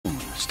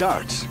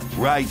starts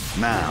right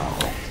now.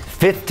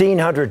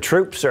 1,500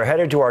 troops are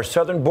headed to our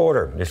southern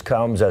border. This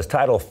comes as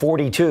Title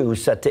 42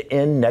 set to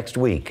end next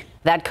week.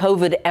 That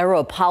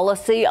COVID-era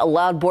policy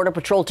allowed Border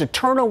Patrol to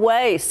turn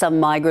away some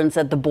migrants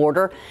at the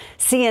border.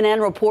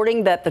 CNN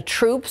reporting that the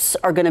troops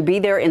are going to be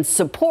there in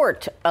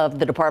support of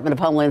the Department of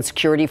Homeland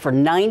Security for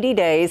 90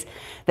 days.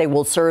 They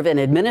will serve in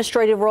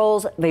administrative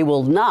roles. They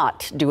will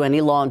not do any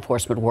law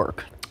enforcement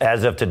work.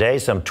 As of today,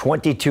 some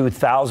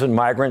 22,000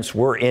 migrants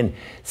were in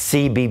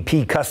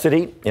CBP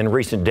custody. In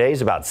recent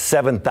days, about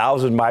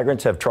 7,000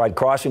 migrants have tried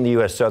crossing the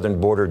U.S.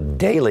 southern border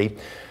daily.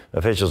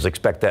 Officials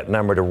expect that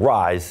number to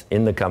rise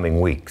in the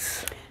coming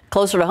weeks.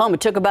 Closer to home,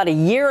 it took about a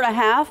year and a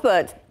half,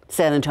 but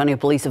San Antonio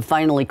police have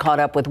finally caught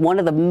up with one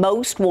of the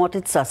most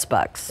wanted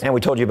suspects. And we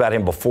told you about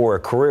him before, a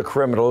career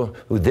criminal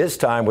who this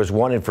time was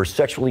wanted for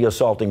sexually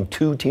assaulting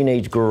 2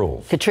 teenage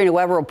girls. Katrina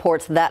Weber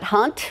reports that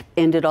hunt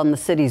ended on the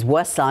city's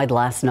west side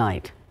last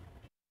night.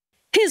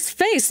 His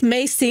face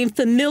may seem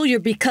familiar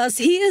because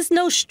he is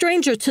no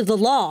stranger to the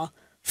law.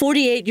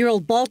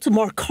 48-year-old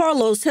Baltimore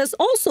Carlos has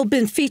also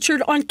been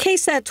featured on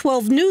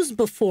KSAT12 News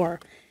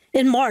before.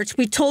 In March,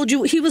 we told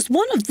you he was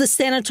one of the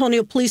San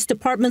Antonio Police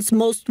Department's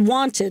most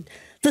wanted,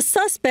 the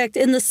suspect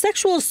in the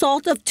sexual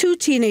assault of 2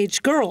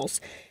 teenage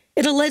girls.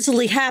 It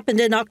allegedly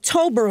happened in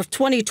October of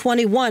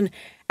 2021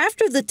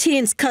 after the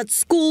teens cut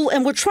school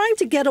and were trying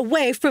to get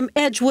away from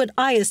Edgewood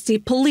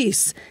ISD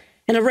police.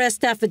 An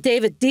arrest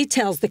affidavit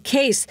details the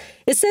case.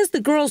 It says the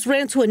girls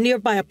ran to a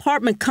nearby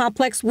apartment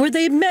complex where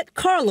they met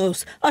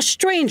Carlos, a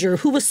stranger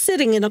who was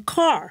sitting in a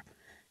car.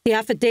 The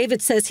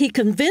affidavit says he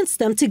convinced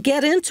them to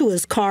get into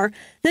his car,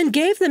 then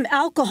gave them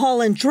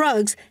alcohol and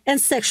drugs and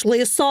sexually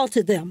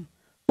assaulted them.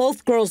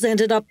 Both girls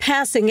ended up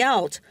passing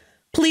out.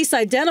 Police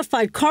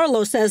identified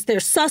Carlos as their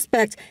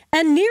suspect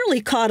and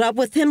nearly caught up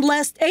with him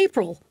last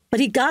April, but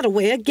he got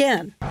away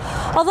again.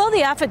 Although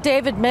the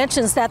affidavit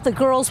mentions that the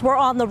girls were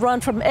on the run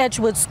from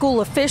Edgewood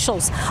school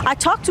officials, I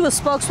talked to a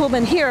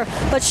spokeswoman here,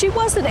 but she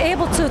wasn't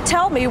able to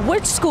tell me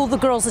which school the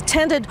girls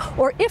attended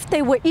or if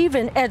they were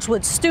even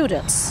Edgewood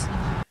students.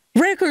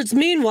 Records,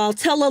 meanwhile,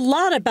 tell a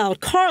lot about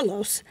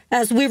Carlos.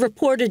 As we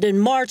reported in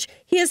March,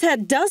 he has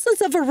had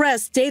dozens of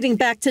arrests dating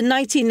back to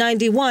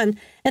 1991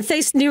 and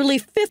faced nearly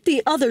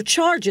 50 other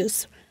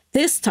charges.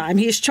 This time,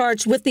 he is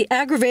charged with the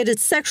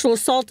aggravated sexual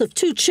assault of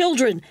 2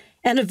 children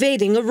and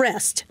evading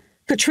arrest.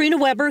 Katrina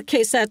Weber,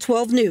 KSAT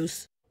 12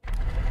 News.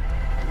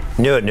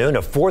 New at noon,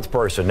 a 4th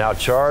person now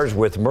charged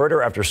with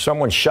murder after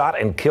someone shot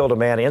and killed a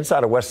man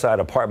inside a West Side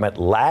apartment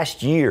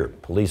last year.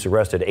 Police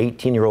arrested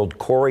 18-year-old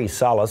Corey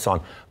Salas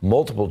on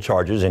multiple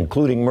charges,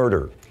 including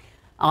murder.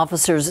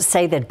 Officers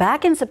say that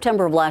back in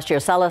September of last year,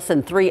 Salas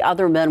and 3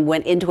 other men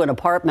went into an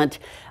apartment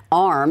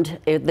armed.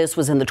 This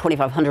was in the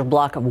 2500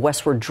 block of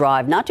Westward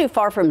Drive, not too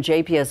far from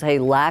JPSA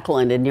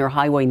Lackland and near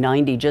Highway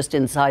 90, just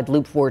inside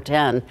Loop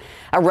 410.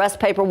 Arrest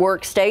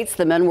paperwork states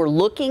the men were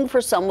looking for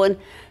someone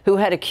who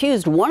had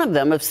accused one of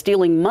them of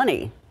stealing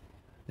money.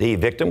 The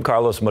victim,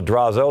 Carlos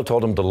Madrazo,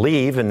 told him to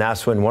leave, and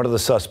that's when one of the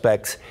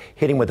suspects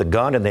hit him with a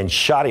gun and then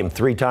shot him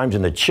 3 times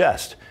in the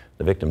chest.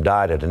 The victim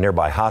died at a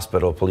nearby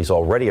hospital. Police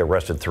already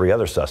arrested 3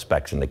 other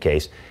suspects in the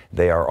case.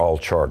 They are all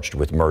charged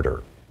with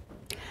murder.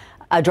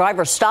 A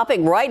driver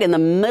stopping right in the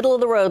middle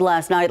of the road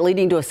last night,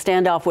 leading to a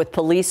standoff with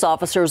police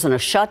officers on a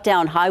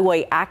shut-down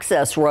highway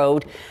access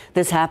road.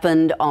 This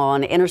happened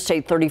on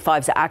Interstate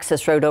 35's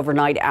access road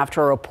overnight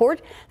after a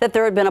report that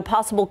there had been a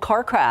possible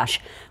car crash.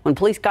 When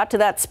police got to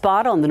that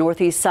spot on the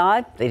northeast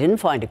side, they didn't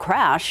find a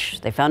crash.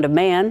 They found a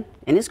man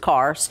in his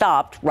car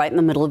stopped right in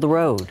the middle of the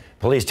road.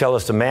 Police tell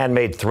us the man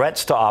made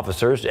threats to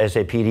officers.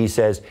 SAPD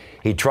says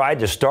he tried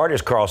to start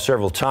his car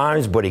several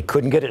times, but he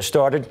couldn't get it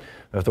started.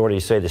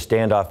 Authorities say the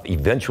standoff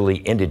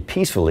eventually ended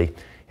peacefully,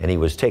 and he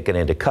was taken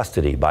into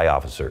custody by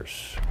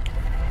officers.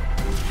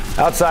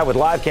 Outside with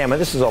live cam,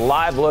 and this is a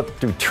live look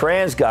through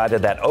TransGuide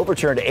at that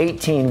overturned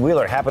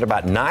 18-wheeler. Happened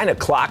about 9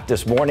 o'clock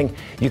this morning.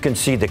 You can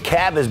see the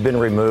cab has been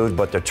removed,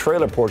 but the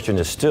trailer portion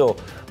is still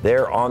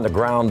there on the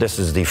ground. This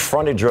is the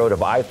frontage road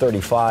of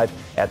I-35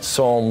 at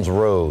Solms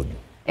Road.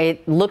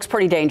 It looks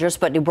pretty dangerous,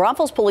 but New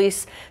Braunfels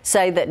police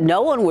say that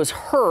no one was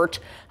hurt.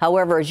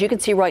 However, as you can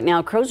see right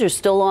now, crews are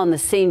still on the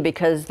scene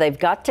because they've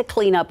got to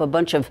clean up a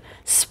bunch of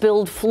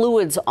spilled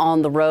fluids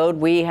on the road.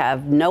 We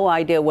have no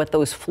idea what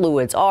those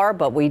fluids are,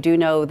 but we do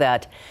know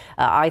that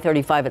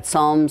I-35 at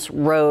Solms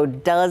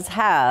Road does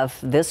have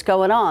this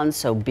going on,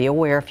 so be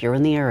aware if you're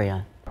in the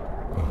area.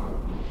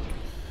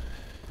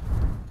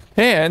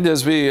 And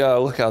as we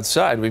look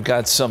outside, we've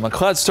got some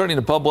clouds starting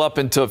to bubble up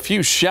into a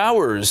few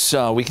showers.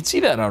 We can see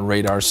that on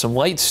radar, some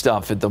light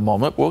stuff at the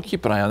moment. We'll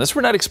keep an eye on this.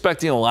 We're not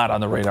expecting a lot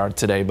on the radar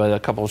today, but a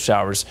couple of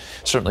showers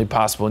certainly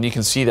possible. And you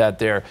can see that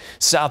there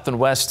south and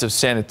west of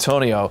San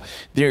Antonio,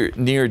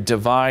 near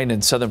Divine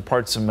and southern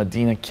parts of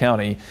Medina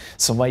County,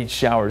 some light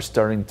showers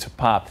starting to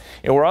pop.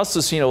 And we're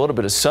also seeing a little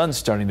bit of sun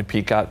starting to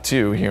peek out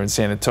too here in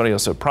San Antonio.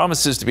 So it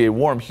promises to be a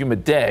warm,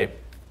 humid day.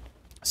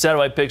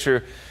 Satellite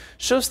picture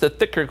shows the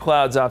thicker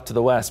clouds off to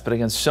the west, but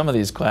again, some of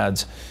these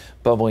clouds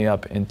bubbling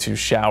up into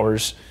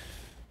showers.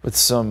 with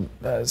some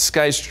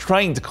skies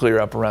trying to clear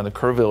up around the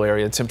Kerrville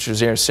area. Temperatures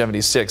there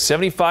 76.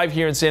 75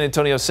 here in San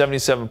Antonio,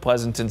 77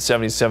 Pleasanton,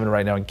 77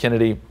 right now in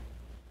Kennedy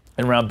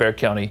and around Bexar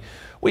County.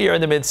 We are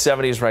in the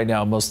mid-70s right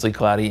now, mostly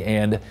cloudy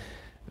and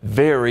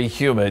very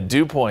humid.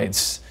 Dew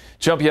points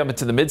jump you up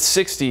into the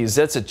mid-60s.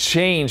 That's a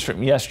change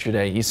from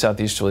yesterday.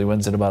 East-southeasterly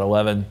winds at about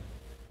 11.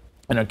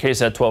 And our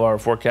KSAT 12-hour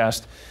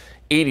forecast,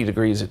 80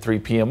 degrees at 3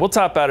 p.m. We'll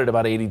top out at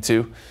about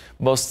 82.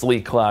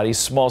 Mostly cloudy.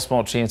 Small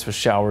chance of a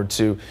shower or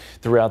two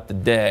throughout the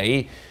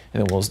day.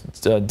 And then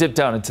we'll dip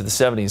down into the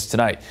 70s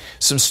tonight.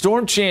 Some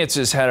storm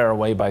chances headed our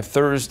way by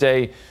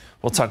Thursday.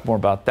 We'll talk more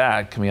about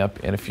that coming up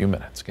in a few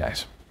minutes,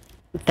 guys.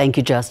 Thank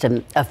you,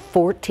 Justin. A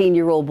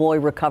 14-year-old boy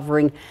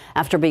recovering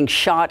after being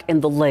shot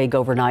in the leg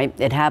overnight.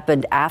 It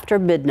happened after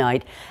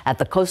midnight at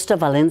the Costa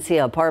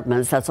Valencia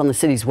Apartments. That's on the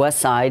city's west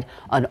side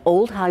on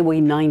Old Highway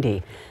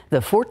 90. The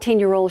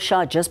 14-year-old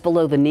shot just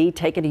below the knee,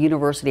 taken to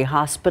University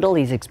Hospital.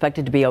 He's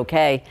expected to be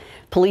okay.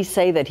 Police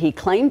say that he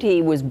claimed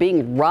he was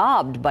being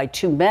robbed by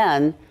two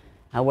men.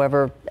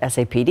 However,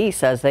 SAPD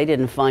says they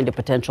didn't find a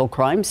potential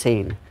crime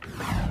scene.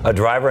 A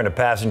driver and a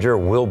passenger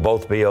will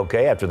both be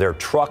okay after their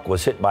truck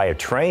was hit by a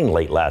train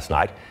late last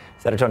night.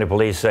 San Antonio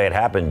police say it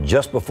happened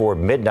just before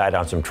midnight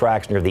on some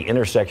tracks near the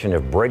intersection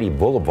of Brady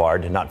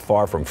Boulevard, not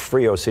far from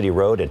Frio City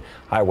Road and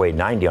Highway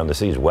 90 on the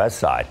city's west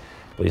side.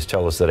 Police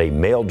tell us that a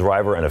male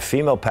driver and a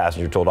female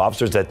passenger told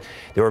officers that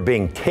they were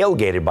being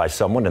tailgated by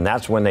someone, and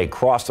that's when they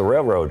crossed the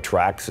railroad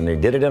tracks, and they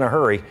did it in a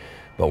hurry.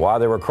 But while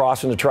they were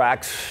crossing the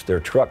tracks, their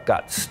truck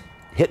got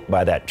hit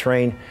by that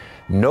train.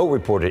 No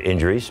reported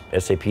injuries.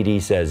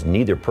 SAPD says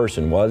neither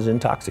person was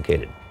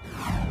intoxicated.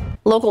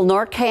 Local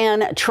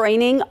Narcan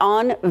training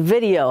on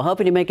video,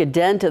 hoping to make a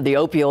dent of the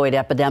opioid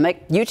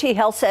epidemic. UT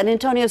Health San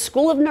Antonio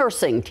School of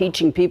Nursing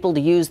teaching people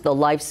to use the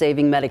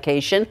life-saving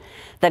medication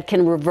that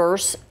can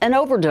reverse an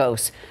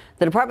overdose.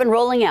 The department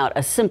rolling out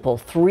a simple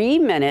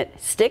 3-minute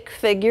stick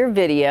figure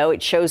video.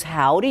 It shows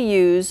how to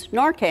use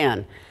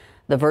Narcan.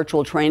 The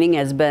virtual training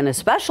has been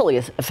especially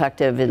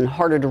effective in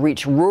harder to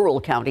reach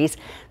rural counties.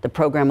 The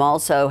program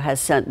also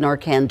has sent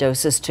Narcan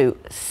doses to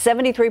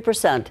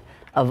 73%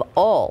 of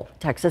all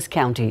Texas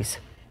counties.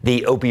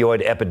 The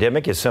opioid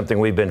epidemic is something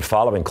we've been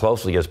following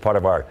closely as part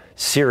of our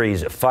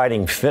series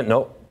Fighting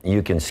Fentanyl.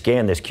 You can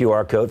scan this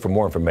QR code for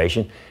more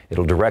information.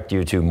 It'll direct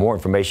you to more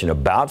information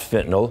about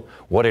fentanyl,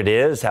 what it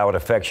is, how it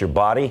affects your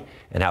body,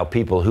 and how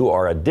people who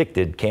are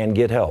addicted can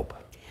get help.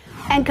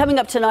 And coming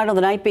up tonight on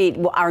the Night Beat,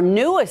 our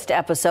newest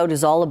episode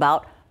is all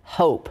about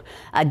hope.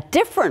 A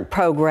different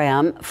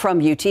program from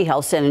UT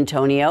Health San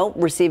Antonio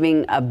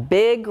receiving a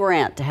big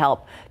grant to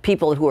help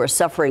people who are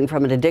suffering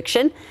from an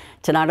addiction.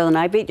 Tonight on the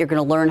Night Beat, you're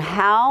going to learn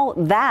how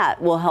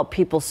that will help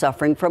people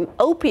suffering from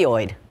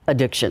opioid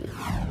addiction.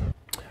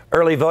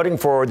 Early voting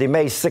for the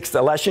May 6th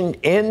election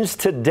ends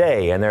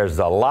today, and there's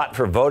a lot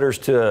for voters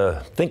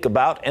to think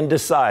about and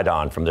decide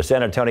on, from the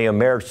San Antonio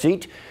mayor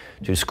seat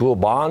to school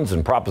bonds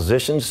and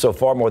propositions. So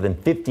far, more than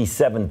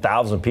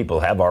 57,000 people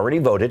have already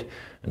voted,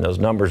 and those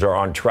numbers are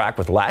on track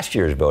with last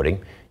year's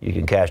voting. You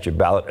can cast your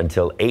ballot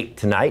until 8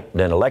 tonight, and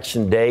then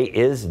Election Day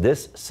is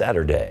this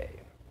Saturday.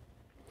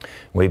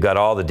 We've got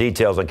all the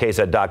details on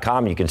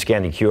KSAT12.com. You can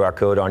scan the QR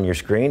code on your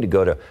screen to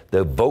go to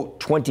the Vote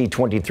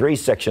 2023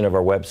 section of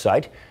our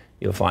website.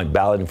 You'll find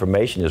ballot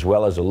information as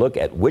well as a look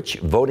at which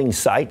voting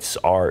sites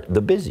are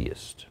the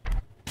busiest.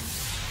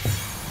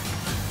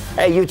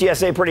 Hey,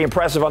 UTSA pretty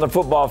impressive on the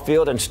football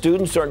field, and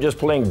students aren't just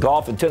playing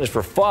golf and tennis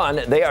for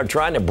fun. They are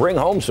trying to bring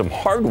home some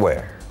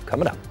hardware.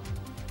 Coming up.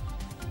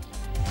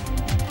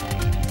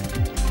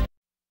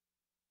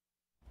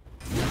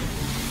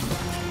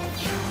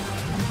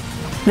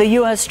 The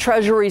U.S.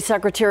 Treasury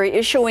Secretary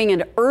issuing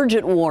an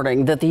urgent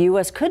warning that the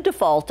U.S. could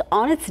default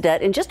on its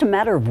debt in just a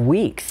matter of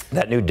weeks.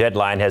 That new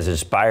deadline has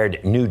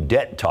inspired new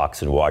debt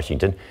talks in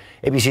Washington.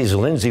 ABC's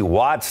Lindsay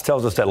Watts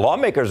tells us that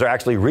lawmakers are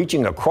actually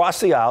reaching across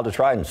the aisle to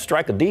try and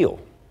strike a deal.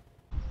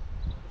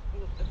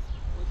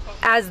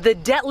 As the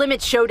debt limit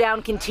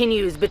showdown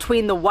continues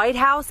between the White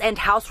House and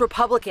House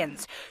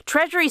Republicans,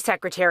 Treasury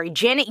Secretary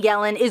Janet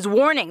Yellen is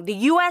warning the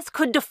U.S.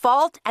 could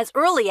default as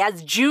early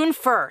as June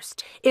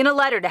 1st. In a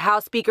letter to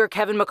House Speaker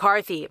Kevin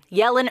McCarthy,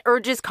 Yellen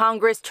urges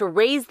Congress to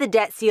raise the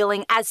debt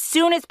ceiling as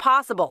soon as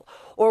possible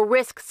or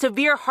risk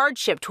severe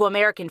hardship to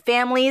American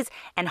families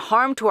and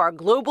harm to our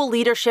global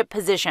leadership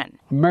position.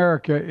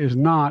 America is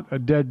not a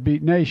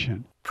deadbeat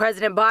nation.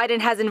 President Biden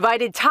has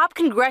invited top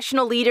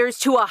congressional leaders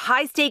to a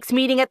high-stakes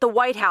meeting at the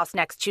White House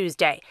next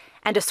Tuesday.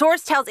 And a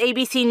source tells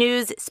ABC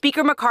News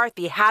Speaker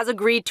McCarthy has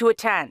agreed to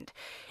attend.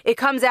 It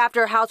comes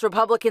after House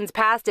Republicans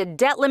passed a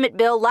debt limit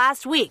bill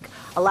last week,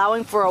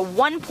 allowing for a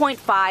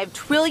 $1.5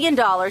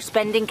 trillion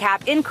spending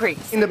cap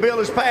increase. The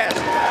bill is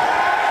passed.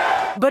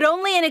 But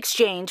only in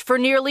exchange for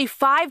nearly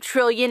 $5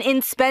 trillion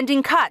in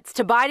spending cuts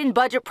to Biden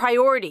budget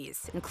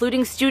priorities,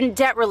 including student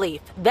debt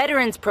relief,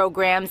 veterans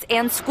programs,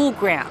 and school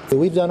grants.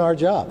 We've done our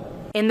job.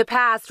 In the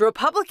past,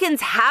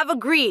 Republicans have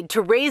agreed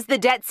to raise the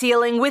debt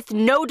ceiling with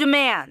no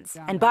demands,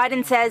 and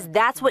Biden says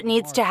that's what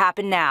needs to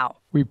happen now.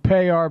 We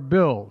pay our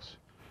bills,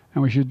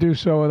 and we should do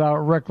so without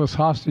reckless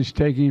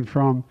hostage-taking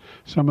from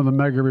some of the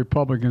mega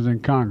Republicans in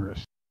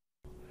Congress.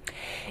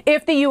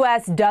 If the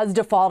U.S. does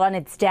default on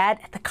its debt,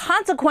 the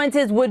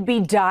consequences would be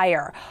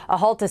dire. A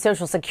halt to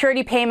Social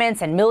Security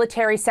payments and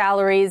military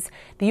salaries,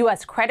 the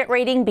U.S. credit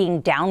rating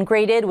being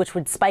downgraded, which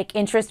would spike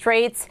interest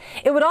rates.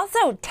 It would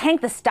also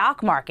tank the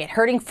stock market,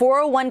 hurting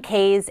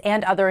 401ks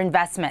and other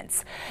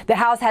investments. The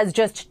House has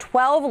just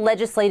 12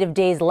 legislative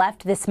days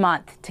left this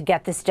month to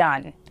get this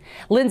done.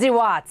 Lindsay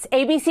Watts,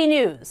 ABC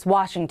News,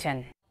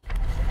 Washington.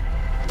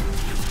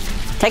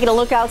 Taking a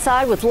look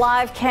outside with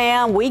live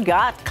cam, we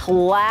got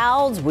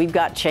clouds, we've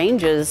got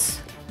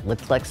changes.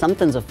 Looks like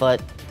something's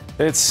afoot.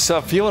 It's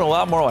feeling a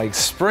lot more like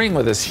spring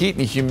with this heat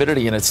and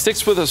humidity, and it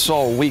sticks with us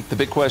all week. The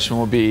big question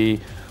will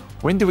be,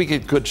 when do we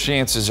get good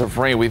chances of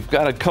rain? We've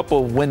got a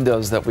couple of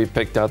windows that we've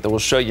picked out that we'll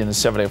show you in the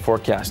 7-day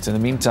forecast. In the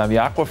meantime, the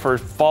aquifer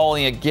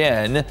falling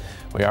again.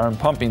 We are in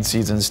pumping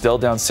season, still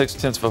down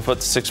 0.6 of a foot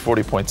to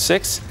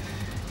 640.6.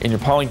 In your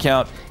pollen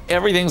count,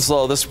 everything's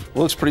low. This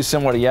looks pretty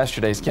similar to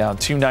yesterday's count.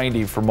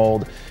 290 for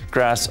mold,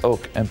 grass,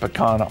 oak, and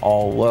pecan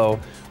all low.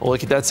 We'll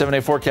look at that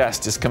 7-day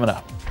forecast just coming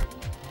up.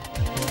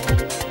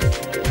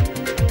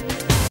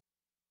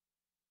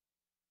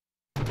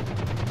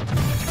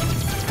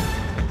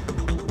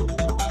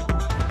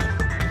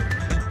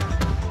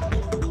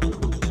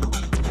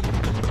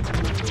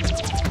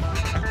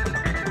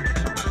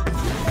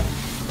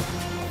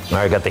 All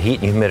right, got the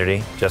heat and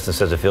humidity. Justin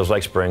says it feels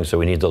like spring, so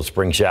we need those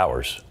spring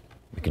showers.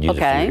 We could use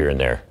a few here and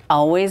there.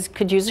 Always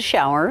could use a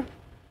shower.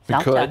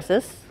 South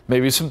Texas.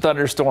 Maybe some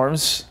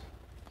thunderstorms,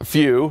 a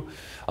few.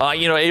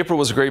 April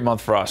was a great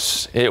month for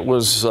us. It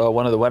was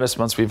one of the wettest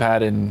months we've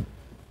had in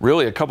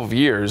really a couple of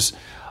years.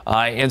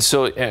 And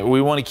so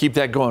we want to keep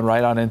that going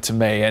right on into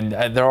May. And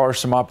there are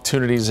some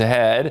opportunities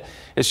ahead.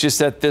 It's just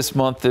that this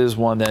month is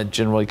one that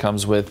generally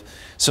comes with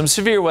some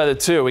severe weather,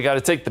 too. We got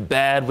to take the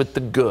bad with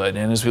the good.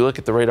 And as we look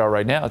at the radar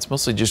right now, it's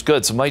mostly just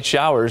good. Some light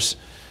showers.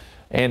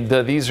 And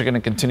these are going to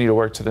continue to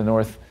work to the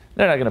north.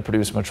 They're not going to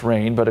produce much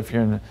rain, but if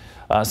you're in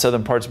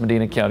southern parts of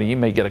Medina County, you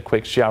may get a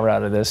quick shower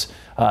out of this.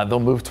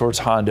 They'll move towards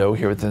Hondo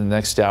here within the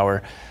next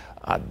hour.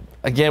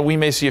 Again, we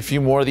may see a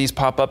few more of these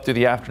pop up through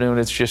the afternoon.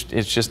 It's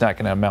just not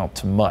going to amount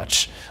to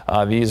much.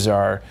 These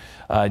are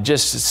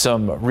just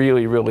some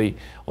really, really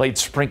late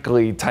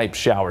sprinkly type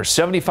showers.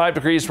 75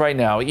 degrees right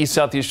now.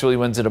 East-southeasterly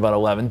winds at about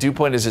 11. Dew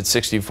point is at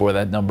 64.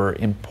 That number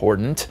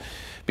important,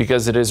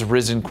 because it has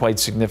risen quite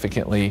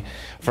significantly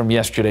from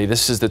yesterday.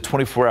 This is the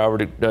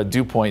 24-hour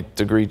dew point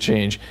degree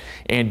change.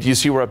 And you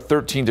see we're up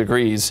 13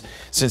 degrees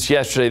since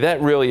yesterday.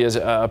 That really is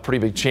a pretty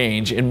big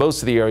change. And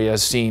most of the area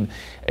has seen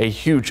a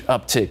huge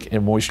uptick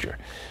in moisture.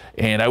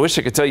 And I wish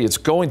I could tell you it's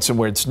going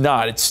somewhere. It's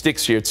not. It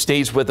sticks here. It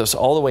stays with us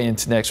all the way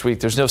into next week.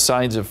 There's no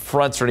signs of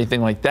fronts or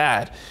anything like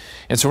that.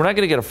 And so we're not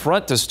going to get a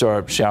front to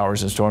start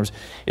showers and storms.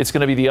 It's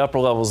going to be the upper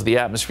levels of the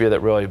atmosphere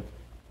that really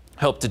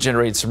help to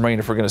generate some rain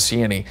if we're going to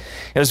see any.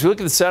 And as we look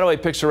at the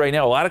satellite picture right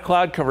now, a lot of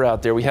cloud cover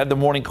out there. We had the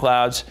morning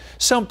clouds,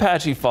 some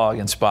patchy fog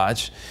in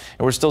spots,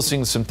 and we're still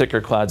seeing some thicker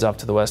clouds off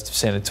to the west of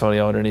San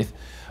Antonio underneath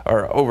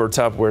or over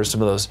top where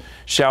some of those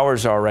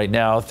showers are right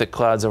now. Thick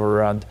clouds over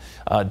around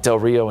Del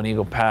Rio and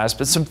Eagle Pass,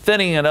 but some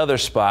thinning in other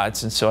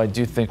spots. And so I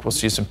do think we'll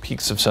see some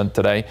peaks of sun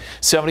today.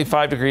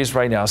 75 degrees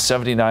right now,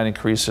 79 in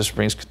Carrizo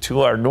Springs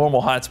to our normal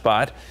hot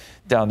spot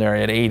down there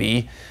at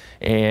 80.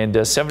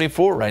 And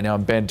 74 right now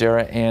in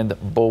Bandera and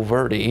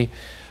Bulverde.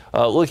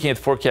 Looking at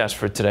the forecast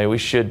for today, we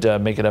should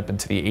make it up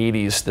into the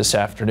 80s this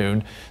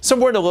afternoon.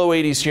 Somewhere in the low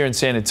 80s here in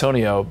San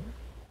Antonio,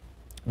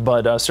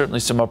 but certainly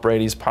some upper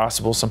 80s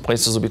possible. Some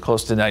places will be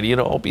close to 90.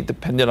 It'll all be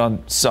dependent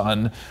on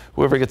sun.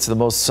 Whoever gets the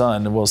most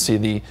sun will see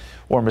the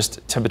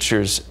warmest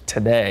temperatures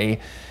today.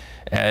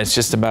 And it's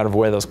just a matter of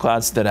where those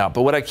clouds stand out.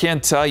 But what I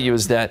can tell you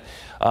is that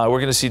we're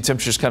going to see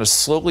temperatures kind of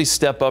slowly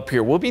step up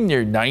here. We'll be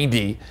near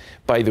 90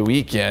 by the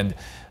weekend.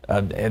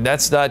 And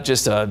that's not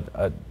just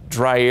a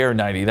dry air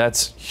 90,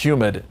 that's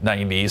humid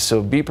 90.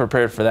 So be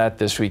prepared for that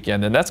this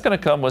weekend. And that's going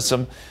to come with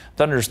some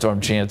thunderstorm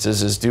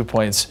chances as dew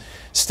points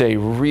stay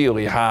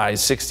really high,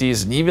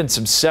 60s and even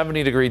some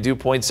 70-degree dew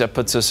points. That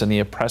puts us in the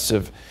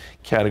oppressive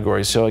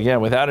category. So again,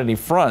 without any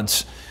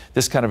fronts,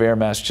 this kind of air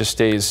mass just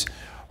stays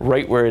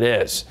right where it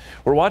is.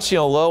 We're watching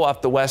a low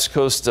off the west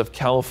coast of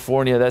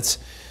California. That's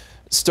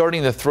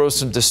starting to throw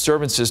some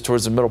disturbances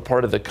towards the middle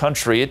part of the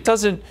country. It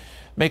doesn't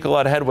make a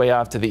lot of headway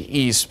off to the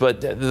east,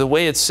 but the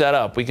way it's set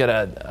up, we get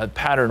a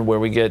pattern where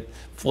we get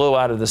flow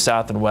out of the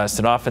south and west,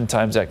 and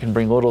oftentimes that can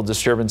bring little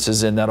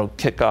disturbances in that'll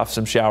kick off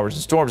some showers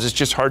and storms. It's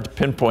just hard to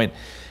pinpoint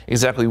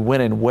exactly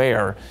when and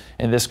where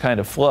in this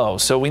kind of flow.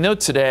 So we know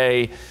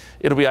today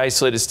it'll be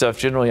isolated stuff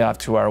generally off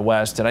to our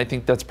west, and I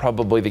think that's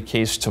probably the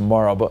case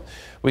tomorrow. But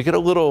we get a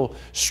little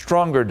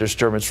stronger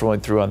disturbance rolling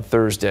through on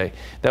Thursday.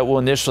 That will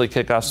initially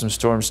kick off some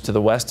storms to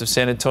the west of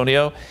San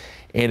Antonio.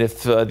 And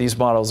if these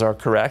models are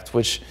correct,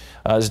 which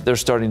they're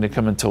starting to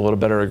come into a little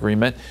better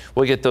agreement,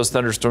 we'll get those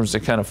thunderstorms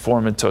to kind of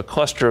form into a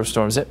cluster of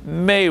storms that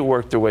may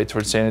work their way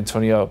towards San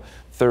Antonio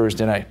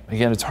Thursday night.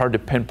 Again, it's hard to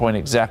pinpoint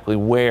exactly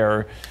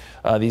where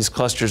these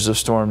clusters of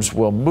storms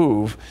will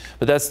move.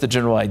 But that's the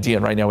general idea.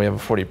 And right now we have a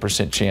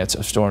 40% chance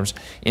of storms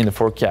in the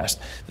forecast.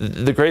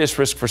 The greatest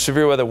risk for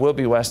severe weather will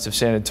be west of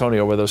San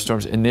Antonio, where those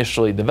storms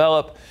initially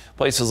develop.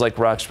 Places like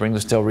Rock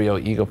Springs, Del Rio,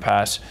 Eagle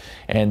Pass.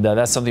 And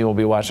that's something we'll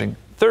be watching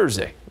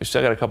Thursday. We've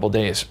still got a couple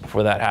days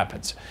before that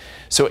happens.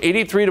 So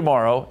 83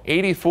 tomorrow,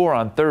 84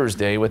 on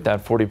Thursday with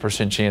that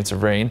 40% chance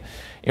of rain.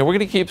 And we're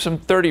going to keep some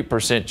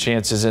 30%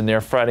 chances in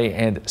there Friday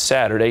and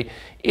Saturday.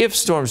 If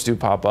storms do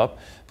pop up,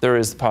 there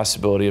is the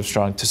possibility of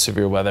strong to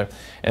severe weather,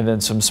 and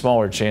then some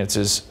smaller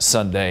chances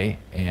Sunday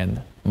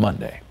and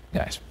Monday.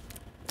 Guys.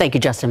 Thank you,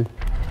 Justin.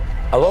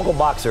 A local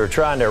boxer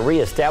trying to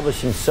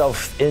reestablish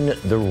himself in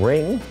the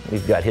ring.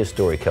 We've got his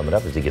story coming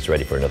up as he gets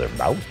ready for another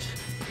bout.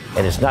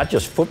 And it's not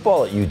just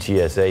football at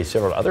UTSA.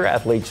 Several other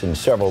athletes in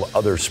several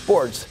other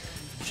sports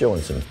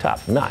showing some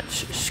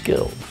top-notch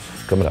skills.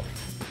 Coming up.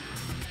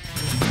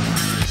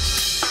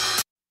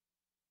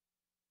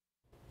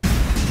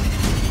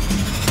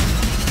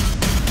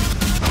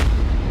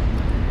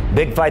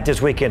 Big fight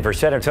this weekend for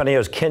San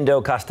Antonio's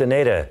Kendo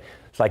Castaneda.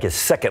 It's like his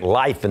second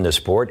life in the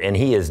sport, and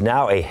he is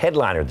now a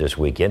headliner this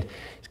weekend.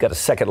 He's got a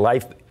second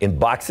life in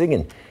boxing,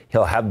 and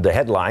he'll have the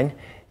headline.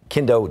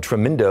 Kendo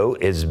Tremendo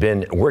has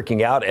been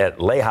working out at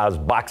Leja's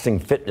Boxing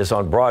Fitness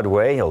on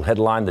Broadway. He'll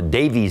headline the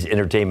Davies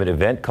Entertainment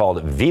event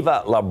called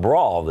Viva La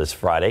Brawl this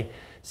Friday,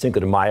 Cinco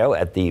de Mayo,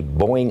 at the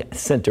Boeing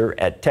Center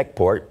at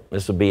Techport.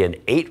 This will be an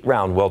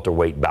 8-round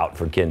welterweight bout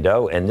for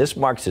Kendo, and this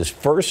marks his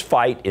first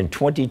fight in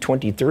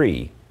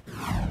 2023.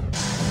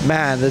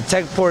 Man, the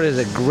Techport is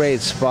a great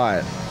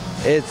spot.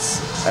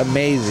 It's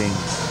amazing.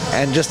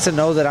 And just to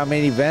know that I'm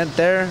main event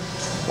there,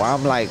 well,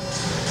 I'm like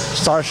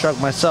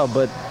starstruck myself,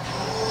 but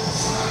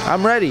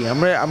I'm ready.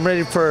 I'm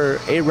ready for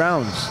 8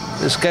 rounds.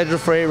 It's scheduled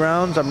for 8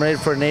 rounds. I'm ready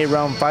for an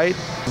 8-round fight.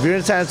 If you're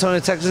in San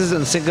Antonio, Texas,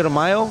 and Cinco de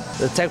Mayo,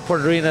 the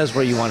Techport Arena is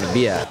where you want to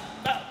be at.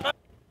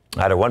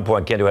 At one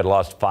point, Kendo had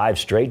lost 5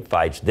 straight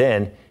fights.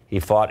 Then he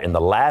fought in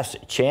the last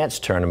chance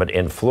tournament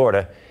in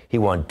Florida. He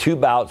won 2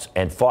 bouts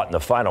and fought in the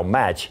final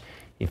match.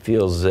 He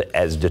feels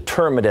as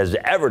determined as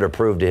ever to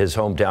prove to his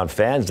hometown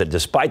fans that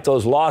despite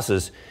those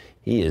losses,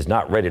 he is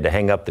not ready to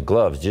hang up the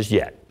gloves just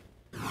yet.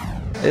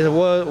 It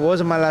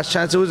wasn't my last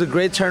chance. It was a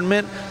great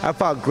tournament. I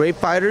fought great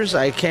fighters.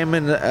 I came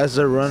in as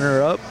a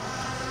runner-up,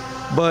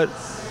 but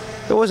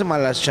it wasn't my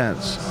last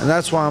chance, and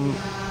that's why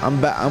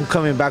I'm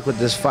coming back with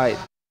this fight.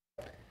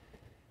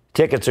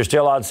 Tickets are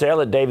still on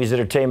sale at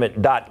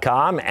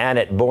daviesentertainment.com and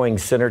at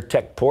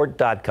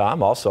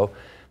boeingcentertechport.com. Also,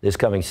 this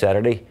coming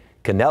Saturday,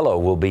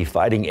 Canelo will be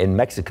fighting in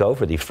Mexico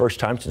for the first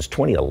time since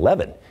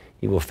 2011.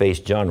 He will face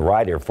John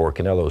Ryder for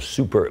Canelo's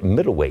super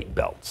middleweight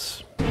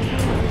belts.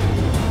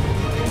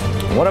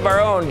 One of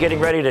our own getting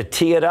ready to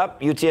tee it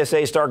up.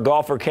 UTSA star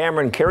golfer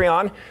Cameron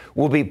Carrion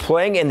will be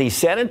playing in the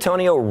San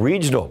Antonio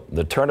Regional.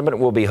 The tournament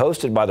will be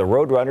hosted by the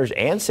Roadrunners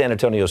and San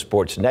Antonio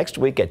Sports next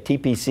week at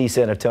TPC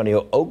San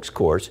Antonio Oaks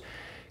Course.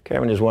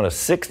 Cameron is one of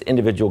 6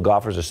 individual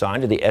golfers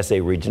assigned to the SA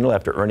Regional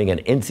after earning an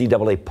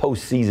NCAA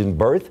postseason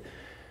berth.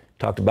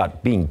 Talked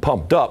about being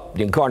pumped up.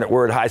 The Incarnate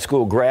Word High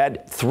School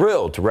grad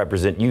thrilled to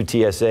represent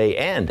UTSA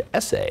and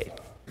SA.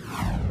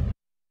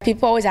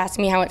 People always ask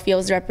me how it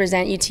feels to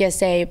represent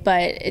UTSA,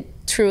 but it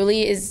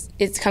truly is,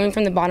 it's coming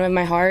from the bottom of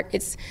my heart.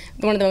 It's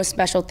one of the most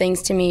special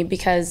things to me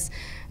because,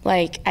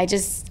 like, I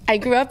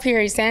grew up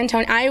here in San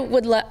Antonio.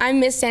 I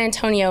miss San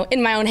Antonio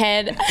in my own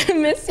head. I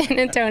miss San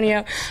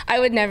Antonio. I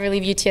would never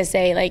leave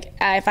UTSA. Like,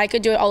 if I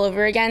could do it all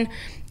over again,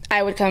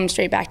 I would come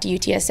straight back to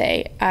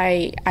UTSA.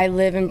 I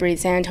live and breathe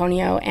San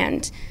Antonio,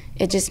 and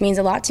it just means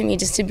a lot to me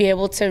just to be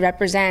able to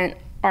represent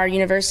our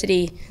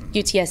university,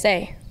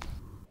 UTSA.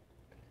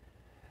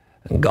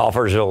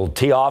 Golfers will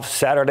tee off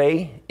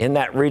Saturday in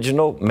that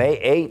regional, May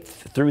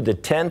 8th through the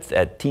 10th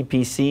at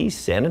TPC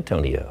San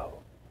Antonio.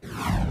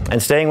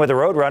 And staying with the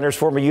Roadrunners,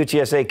 former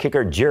UTSA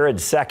kicker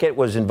Jared Sackett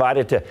was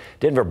invited to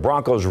Denver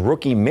Broncos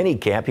rookie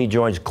minicamp. He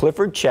joins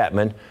Clifford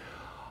Chapman,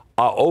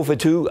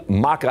 Ofetu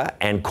Maka,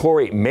 and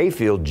Corey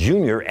Mayfield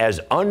Jr.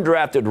 as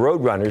undrafted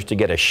Roadrunners to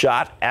get a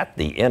shot at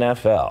the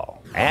NFL.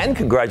 And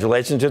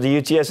congratulations to the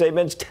UTSA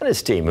men's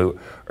tennis team, who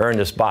earned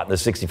a spot in the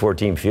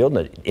 64-team field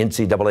in the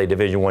NCAA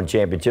Division I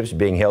championships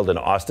being held in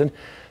Austin.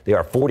 They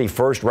are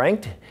 41st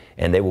ranked,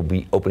 and they will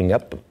be opening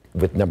up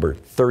with number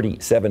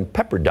 37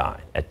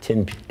 Pepperdine at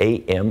 10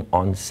 a.m.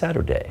 on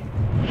Saturday.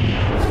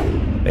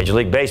 Major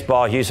League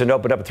Baseball, Houston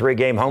opened up a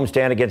 3-game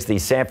homestand against the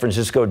San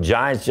Francisco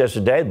Giants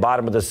yesterday.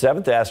 Bottom of the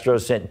 7th,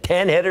 Astros sent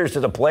 10 hitters to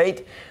the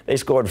plate. They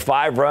scored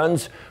 5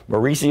 runs.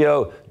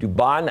 Mauricio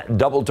Dubon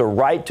doubled to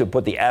right to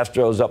put the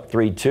Astros up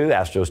 3-2.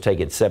 Astros take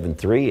it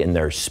 7-3 in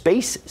their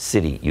Space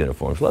City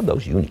uniforms. Love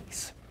those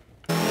unis.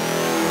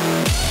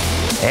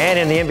 And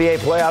in the NBA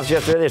playoffs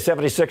yesterday, the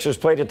 76ers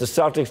played at the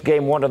Celtics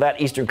game 1 of that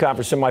Eastern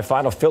Conference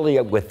semifinal.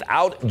 Philly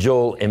without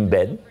Joel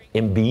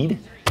Embiid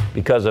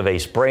because of a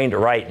sprained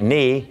right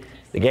knee.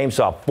 The game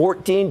saw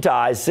 14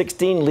 ties,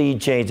 16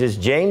 lead changes.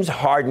 James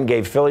Harden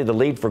gave Philly the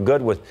lead for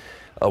good with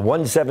a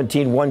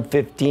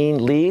 117-115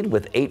 lead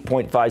with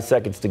 8.5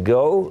 seconds to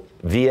go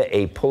via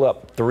a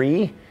pull-up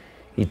 3.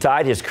 He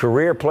tied his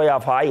career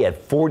playoff high. He had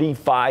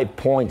 45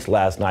 points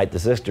last night. The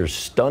Sixers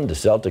stunned the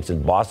Celtics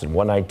in Boston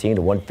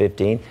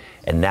 119-115,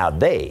 and now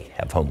they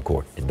have home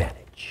court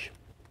advantage.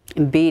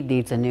 Embiid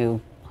needs a new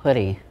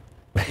hoodie.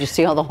 Did you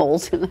see all the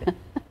holes in it?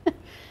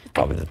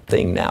 Probably the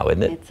thing now,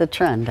 isn't it? It's a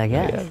trend, I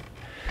guess.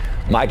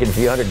 Yeah. Mike and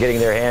Fiona getting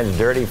their hands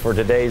dirty for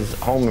today's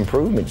home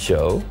improvement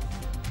show.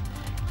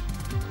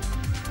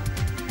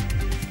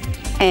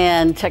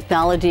 And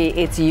technology,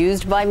 it's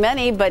used by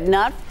many, but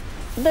not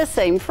the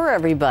same for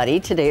everybody.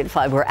 Today at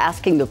 5, we're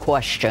asking the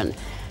question,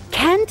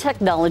 can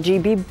technology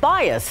be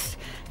biased?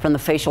 From the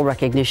facial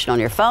recognition on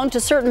your phone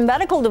to certain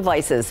medical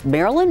devices,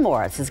 Marilyn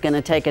Morris is going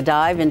to take a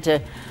dive into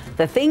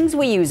the things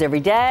we use every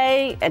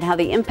day and how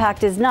the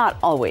impact is not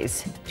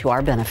always to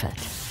our benefit.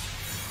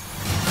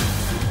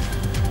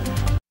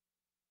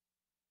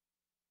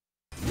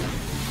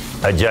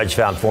 A judge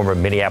found former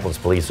Minneapolis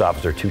police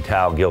officer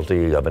Tutau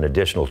guilty of an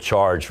additional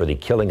charge for the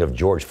killing of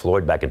George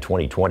Floyd back in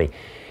 2020.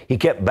 He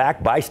kept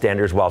back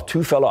bystanders while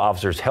 2 fellow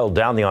officers held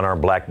down the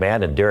unarmed black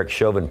man, and Derek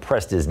Chauvin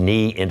pressed his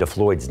knee into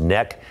Floyd's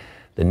neck.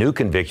 The new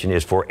conviction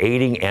is for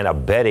aiding and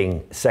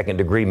abetting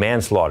second-degree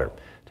manslaughter.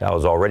 Tutau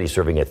is already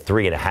serving a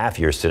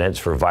 3.5-year sentence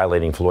for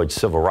violating Floyd's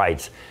civil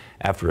rights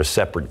after a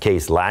separate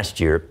case last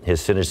year.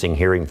 His sentencing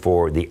hearing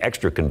for the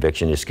extra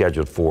conviction is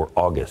scheduled for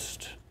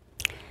August.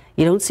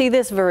 You don't see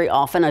this very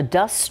often. A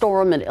dust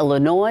storm in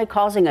Illinois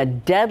causing a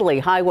deadly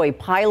highway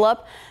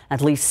pileup.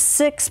 At least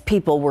 6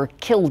 people were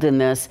killed in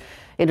this.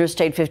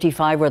 Interstate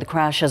 55, where the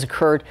crash has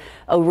occurred,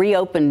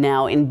 reopened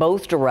now in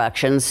both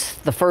directions.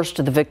 The first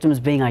of the victims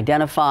being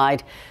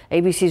identified.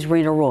 ABC's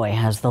Rena Roy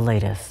has the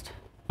latest.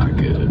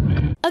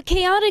 A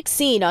chaotic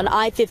scene on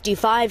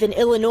I-55 in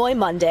Illinois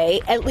Monday.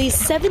 At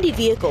least 70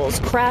 vehicles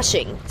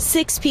crashing,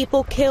 6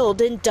 people killed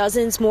and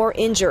dozens more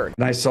injured.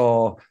 And I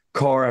saw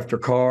car after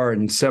car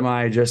and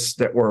semi just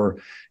that were,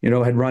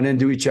 had run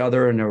into each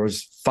other, and there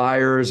was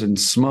fires and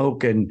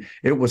smoke, and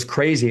it was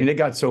crazy. And it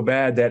got so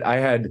bad that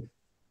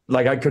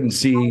I couldn't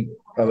see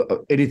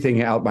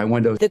anything out my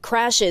window. The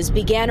crashes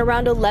began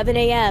around 11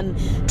 a.m.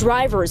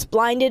 Drivers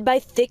blinded by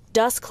thick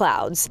dust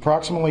clouds.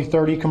 Approximately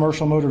 30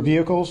 commercial motor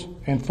vehicles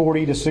and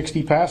 40 to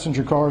 60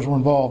 passenger cars were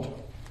involved.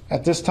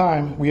 At this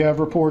time, we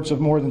have reports of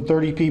more than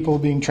 30 people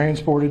being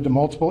transported to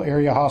multiple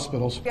area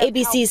hospitals.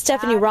 ABC's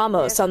Stephanie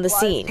Ramos on the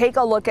scene. Take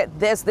a look at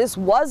this. This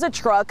was a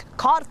truck,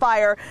 caught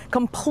fire,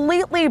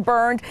 completely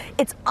burned.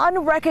 It's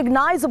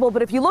unrecognizable,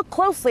 but if you look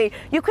closely,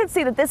 you can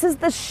see that this is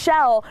the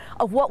shell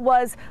of what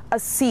was a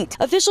seat.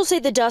 Officials say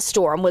the dust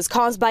storm was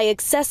caused by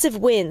excessive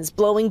winds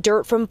blowing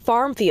dirt from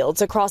farm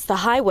fields across the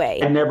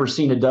highway. I've never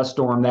seen a dust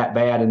storm that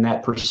bad and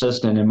that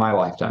persistent in my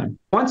lifetime.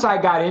 Once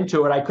I got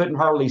into it, I couldn't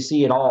hardly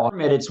see at all.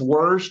 At its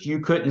worst, you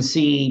couldn't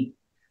see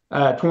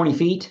 20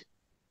 feet,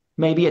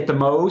 maybe at the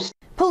most.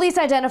 Police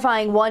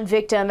identifying one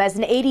victim as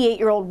an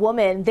 88-year-old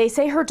woman. They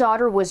say her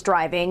daughter was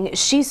driving.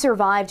 She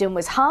survived and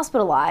was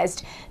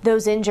hospitalized.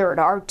 Those injured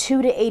are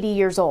 2 to 80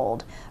 years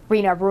old.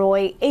 Rena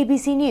Roy,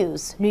 ABC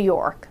News, New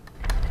York.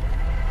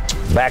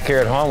 Back here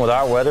at home with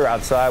our weather,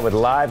 outside with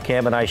live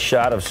cam, a nice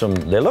shot of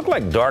they look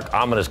like dark,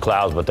 ominous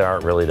clouds, but they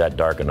aren't really that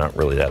dark and not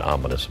really that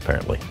ominous,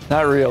 apparently.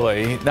 Not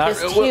really.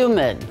 It's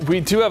humid.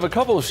 We do have a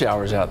couple of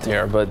showers out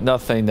there, but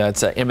nothing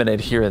that's imminent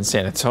here in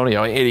San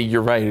Antonio. Eddie,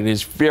 you're right. It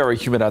is very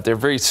humid out there,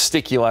 very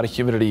sticky, a lot of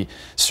humidity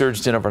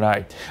surged in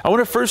overnight. I want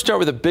to first start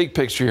with a big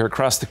picture here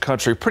across the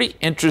country. Pretty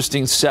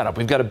interesting setup.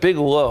 We've got a big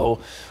low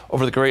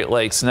over the Great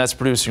Lakes, and that's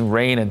producing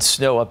rain and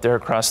snow up there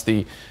across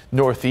the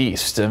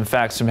Northeast. In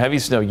fact, some heavy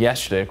snow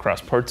yesterday across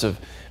parts of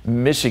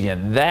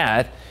Michigan.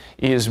 That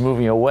is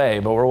moving away,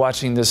 but we're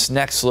watching this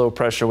next low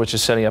pressure, which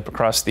is setting up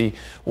across the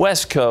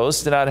West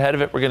Coast. And out ahead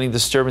of it, we're getting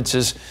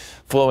disturbances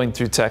flowing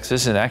through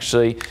Texas, and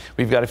actually,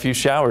 we've got a few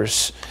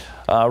showers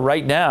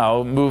right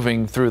now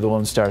moving through the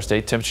Lone Star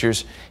State.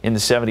 Temperatures in the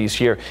 70s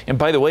here. And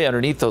by the way,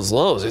 underneath those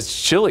lows,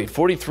 it's chilly.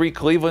 43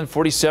 Cleveland,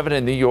 47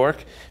 in New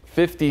York,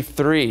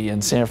 53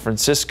 in San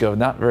Francisco.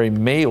 Not very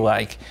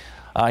May-like.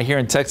 Here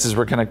in Texas,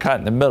 we're kind of caught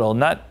in the middle.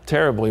 Not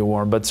terribly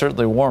warm, but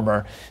certainly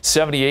warmer.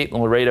 78 in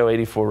Laredo,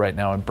 84 right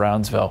now in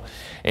Brownsville.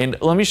 And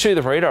let me show you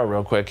the radar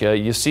real quick.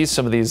 You see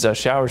some of these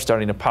showers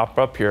starting to pop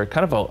up here.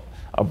 Kind of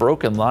a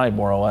broken line,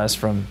 more or less,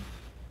 from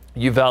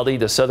Uvalde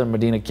to southern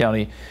Medina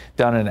County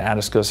down in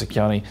Atascosa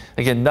County.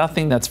 Again,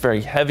 nothing that's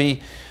very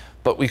heavy,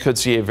 but we could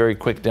see a very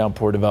quick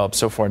downpour develop.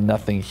 So far,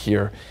 nothing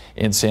here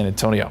in San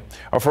Antonio.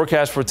 Our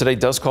forecast for today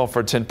does call for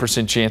a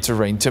 10% chance of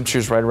rain.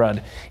 Temperatures right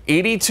around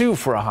 82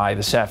 for a high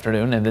this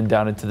afternoon, and then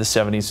down into the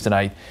 70s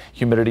tonight.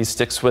 Humidity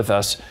sticks with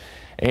us.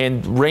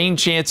 And rain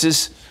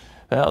chances,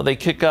 well, they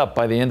kick up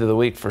by the end of the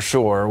week for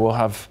sure. We'll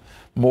have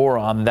more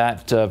on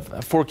that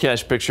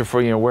forecast picture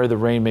for you and where the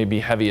rain may be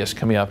heaviest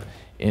coming up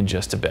in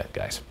just a bit,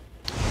 guys.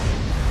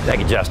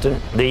 Thank you, Justin.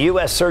 The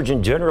U.S.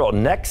 Surgeon General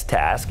next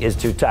task is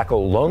to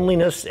tackle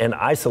loneliness and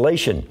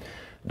isolation.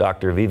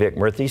 Dr. Vivek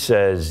Murthy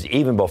says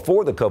even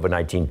before the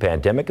COVID-19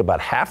 pandemic, about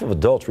half of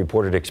adults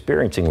reported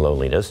experiencing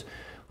loneliness.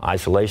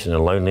 Isolation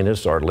and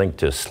loneliness are linked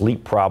to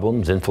sleep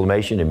problems,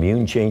 inflammation,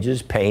 immune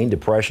changes, pain,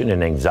 depression,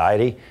 and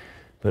anxiety.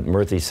 But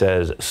Murthy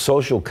says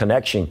social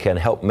connection can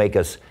help make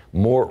us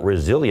more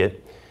resilient.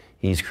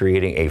 He's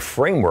creating a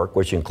framework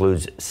which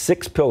includes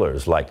 6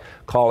 pillars, like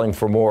calling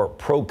for more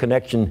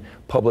pro-connection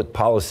public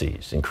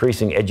policies,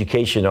 increasing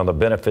education on the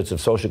benefits of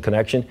social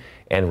connection,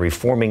 and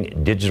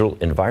reforming digital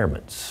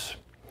environments.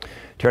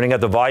 Turning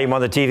up the volume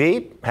on the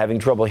TV, having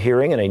trouble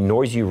hearing in a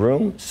noisy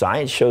room,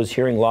 science shows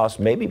hearing loss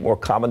may be more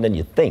common than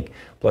you think.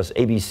 Plus,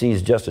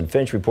 ABC's Justin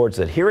Finch reports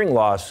that hearing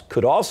loss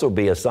could also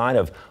be a sign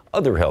of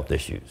other health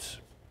issues.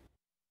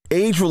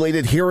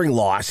 Age-related hearing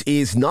loss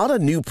is not a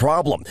new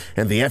problem,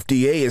 and the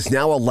FDA is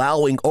now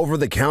allowing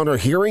over-the-counter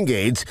hearing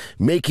aids,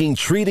 making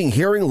treating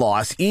hearing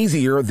loss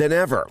easier than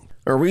ever.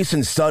 A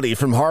recent study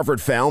from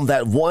Harvard found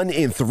that 1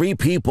 in 3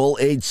 people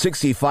aged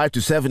 65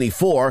 to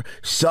 74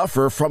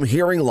 suffer from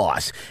hearing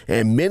loss,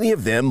 and many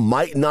of them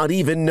might not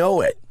even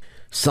know it.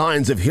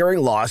 Signs of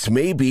hearing loss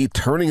may be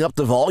turning up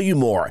the volume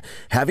more,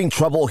 having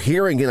trouble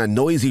hearing in a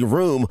noisy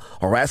room,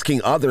 or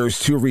asking others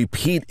to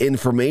repeat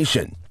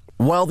information.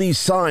 While these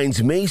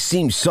signs may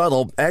seem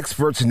subtle,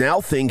 experts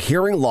now think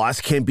hearing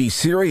loss can be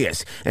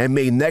serious and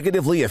may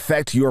negatively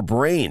affect your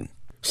brain.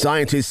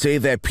 Scientists say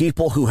that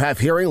people who have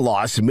hearing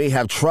loss may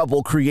have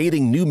trouble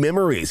creating new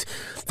memories.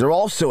 They're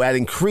also at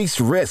increased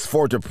risk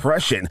for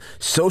depression,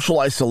 social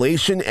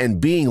isolation, and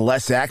being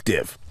less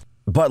active.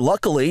 But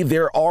luckily,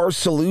 there are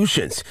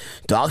solutions.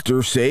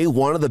 Doctors say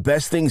one of the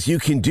best things you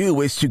can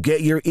do is to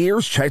get your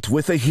ears checked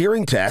with a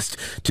hearing test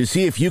to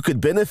see if you could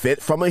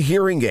benefit from a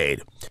hearing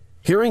aid.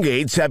 Hearing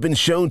aids have been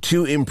shown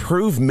to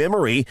improve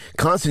memory,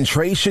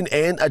 concentration,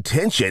 and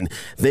attention.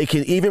 They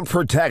can even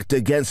protect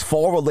against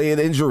fall-related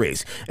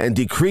injuries and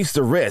decrease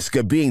the risk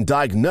of being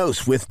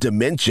diagnosed with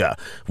dementia.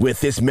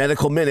 With this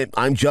Medical Minute,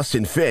 I'm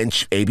Justin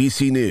Finch,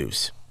 ABC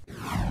News.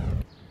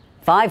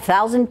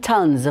 5,000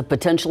 tons of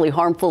potentially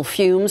harmful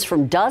fumes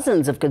from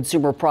dozens of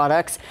consumer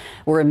products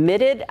were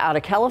emitted out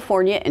of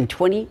California in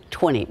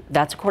 2020.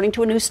 That's according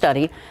to a new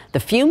study.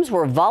 The fumes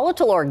were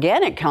volatile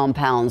organic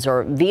compounds,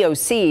 or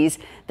VOCs,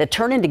 that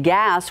turn into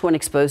gas when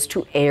exposed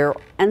to air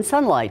and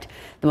sunlight.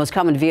 The most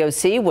common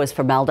VOC was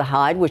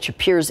formaldehyde, which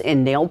appears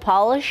in nail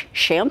polish,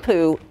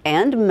 shampoo,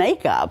 and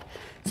makeup.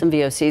 Some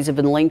VOCs have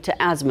been linked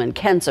to asthma and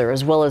cancer,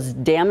 as well as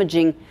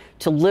damaging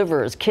to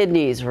livers,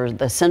 kidneys, or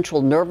the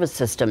central nervous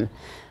system.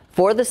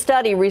 For the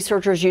study,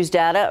 researchers used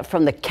data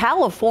from the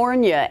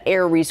California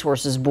Air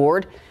Resources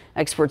Board.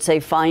 Experts say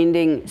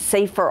finding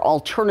safer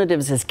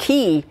alternatives is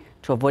key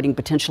to avoiding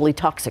potentially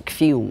toxic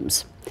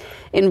fumes.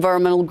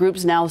 Environmental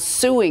groups now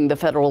suing the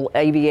Federal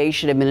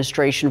Aviation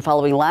Administration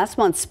following last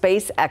month's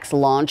SpaceX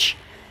launch.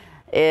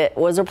 It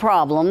was a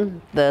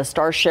problem. The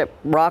Starship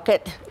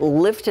rocket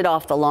lifted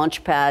off the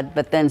launch pad,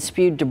 but then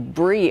spewed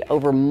debris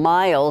over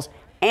miles,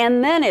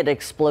 and then it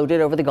exploded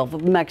over the Gulf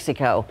of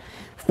Mexico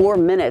 4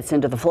 minutes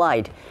into the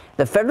flight.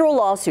 The federal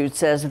lawsuit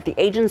says that the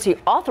agency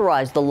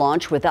authorized the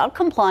launch without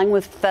complying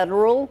with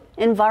federal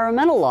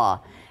environmental law.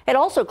 It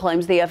also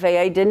claims the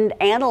FAA didn't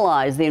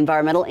analyze the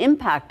environmental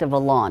impact of a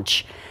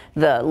launch.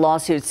 The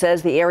lawsuit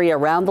says the area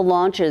around the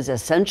launch is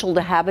essential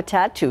to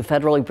habitat to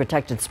federally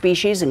protected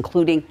species,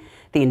 including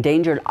the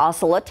endangered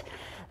ocelot.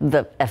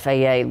 The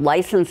FAA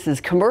licenses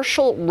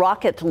commercial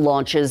rocket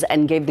launches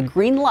and gave the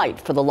green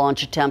light for the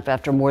launch attempt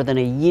after more than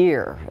a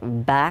year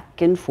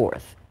back and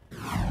forth.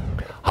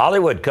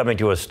 Hollywood coming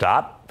to a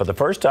stop. For the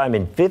first time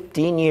in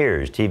 15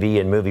 years, TV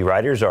and movie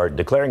writers are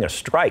declaring a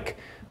strike.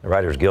 The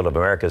Writers Guild of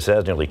America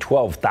says nearly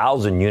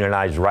 12,000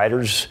 unionized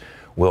writers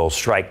will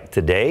strike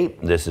today.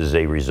 This is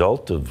a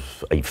result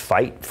of a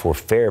fight for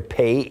fair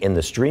pay in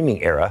the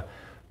streaming era.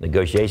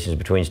 Negotiations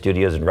between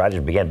studios and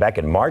writers began back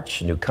in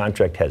March. A new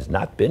contract has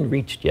not been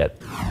reached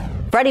yet.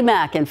 Freddie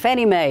Mac and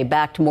Fannie Mae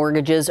backed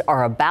mortgages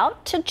are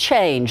about to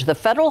change. The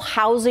Federal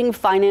Housing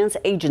Finance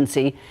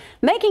Agency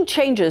making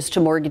changes to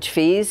mortgage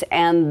fees,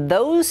 and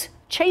those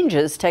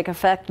changes take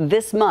effect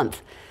this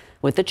month.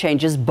 With the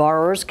changes,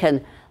 borrowers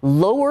can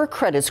lower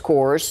credit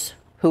scores,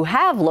 who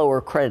have lower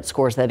credit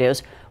scores, that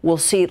is, will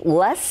see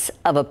less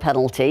of a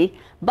penalty.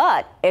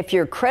 But if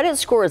your credit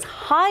score is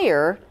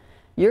higher,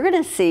 you're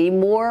going to see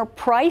more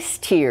price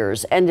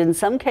tiers, and in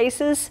some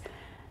cases,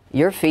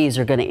 your fees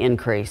are going to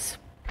increase.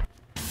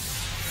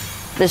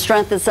 The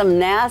strength of some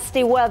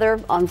nasty weather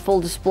on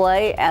full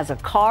display as a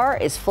car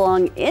is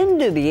flung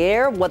into the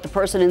air. What the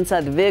person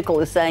inside the vehicle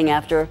is saying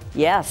after,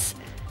 yes,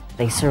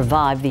 they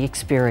survived the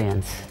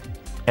experience.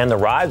 And the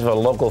rise of a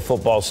local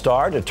football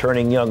star to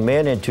turning young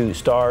men into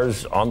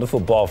stars on the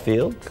football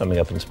field, coming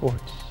up in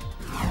sports.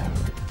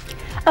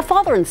 A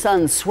father and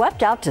son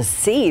swept out to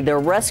sea. Their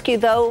rescue,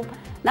 though,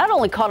 not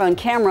only caught on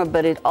camera,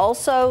 but it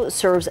also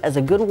serves as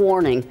a good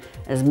warning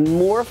as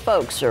more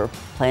folks are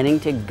planning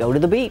to go to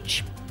the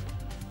beach.